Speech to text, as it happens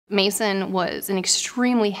Mason was an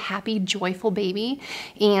extremely happy, joyful baby,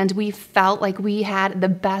 and we felt like we had the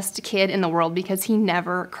best kid in the world because he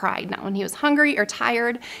never cried. Not when he was hungry or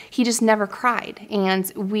tired, he just never cried.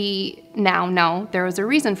 And we now know there was a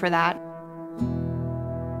reason for that.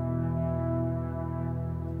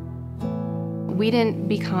 We didn't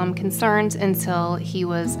become concerned until he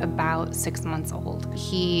was about 6 months old.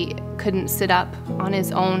 He couldn't sit up on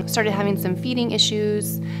his own, started having some feeding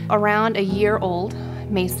issues. Around a year old,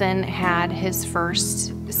 Mason had his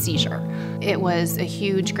first seizure. It was a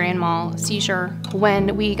huge grand mal seizure.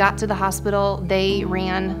 When we got to the hospital, they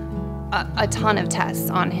ran a ton of tests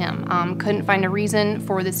on him. Couldn't find a reason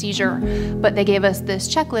for the seizure, but they gave us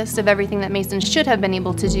this checklist of everything that Mason should have been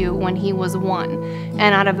able to do when he was 1.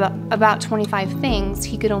 And out of about 25 things,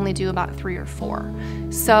 he could only do about 3 or 4.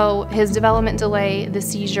 So his development delay, the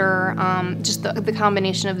seizure, just the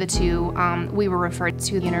combination of the two, we were referred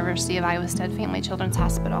to the University of Iowa Stead Family Children's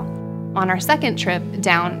Hospital. On our second trip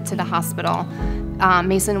down to the hospital,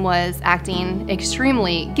 Mason was acting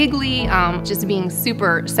extremely giggly, just being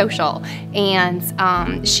super social. And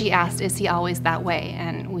she asked, "Is he always that way?"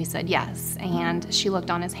 And we said yes. And she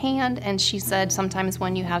looked on his hand and she said, sometimes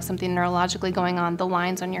when you have something neurologically going on, the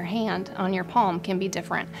lines on your hand, on your palm, can be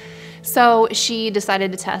different. So she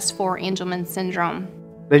decided to test for Angelman syndrome.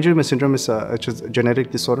 Angelman syndrome is a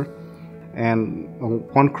genetic disorder. And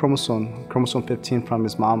one chromosome 15 from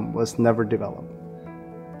his mom, was never developed.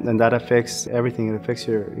 And that affects everything. It affects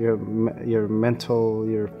your mental,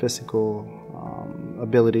 your physical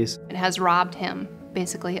abilities. It has robbed him,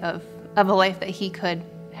 basically, of a life that he could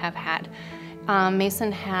have had.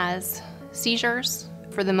 Mason has seizures.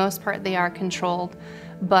 For the most part, they are controlled.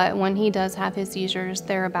 But when he does have his seizures,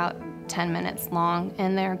 they're about 10 minutes long,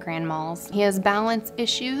 and they're grand mals. He has balance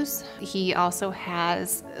issues. He also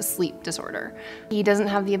has a sleep disorder. He doesn't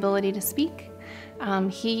have the ability to speak.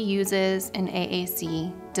 He uses an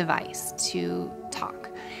AAC device to talk,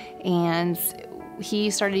 and he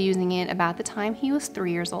started using it about the time he was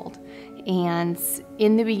 3 years old. And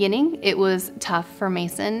in the beginning, it was tough for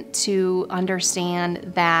Mason to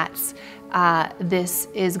understand that this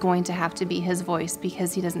is going to have to be his voice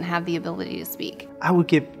because he doesn't have the ability to speak. I would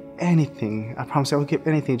give anything, I promise I would give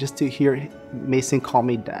anything just to hear Mason call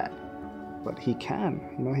me dad. But he can,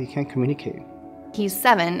 he can't communicate. He's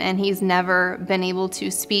 7 and he's never been able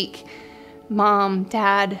to speak, "Mom,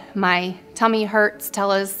 Dad, my tummy hurts,"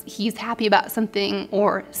 tell us he's happy about something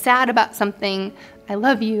or sad about something, "I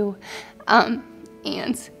love you."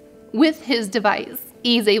 And with his device,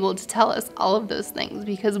 he's able to tell us all of those things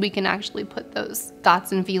because we can actually put those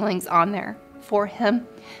thoughts and feelings on there for him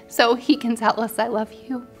so he can tell us, "I love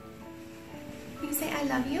you." Can you say, "I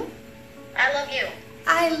love you"? I love you.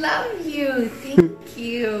 I love you. Thank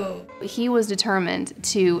you. He was determined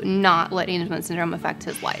to not let Angelman syndrome affect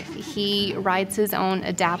his life. He rides his own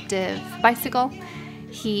adaptive bicycle.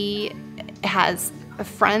 He has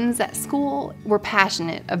friends at school. We're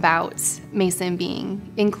passionate about Mason being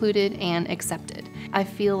included and accepted. I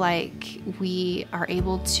feel like we are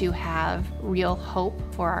able to have real hope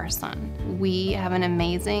for our son. We have an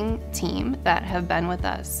amazing team that have been with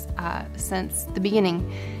us since the beginning,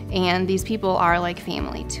 and these people are like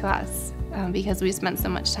family to us because we spent so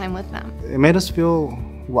much time with them. It made us feel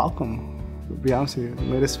welcome, to be honest with you. It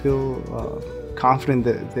made us feel confident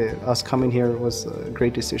that us coming here was a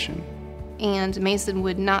great decision. And Mason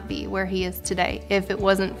would not be where he is today if it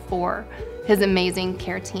wasn't for his amazing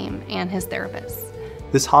care team and his therapists.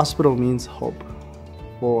 This hospital means hope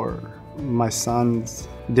for my son's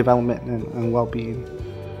development and well-being.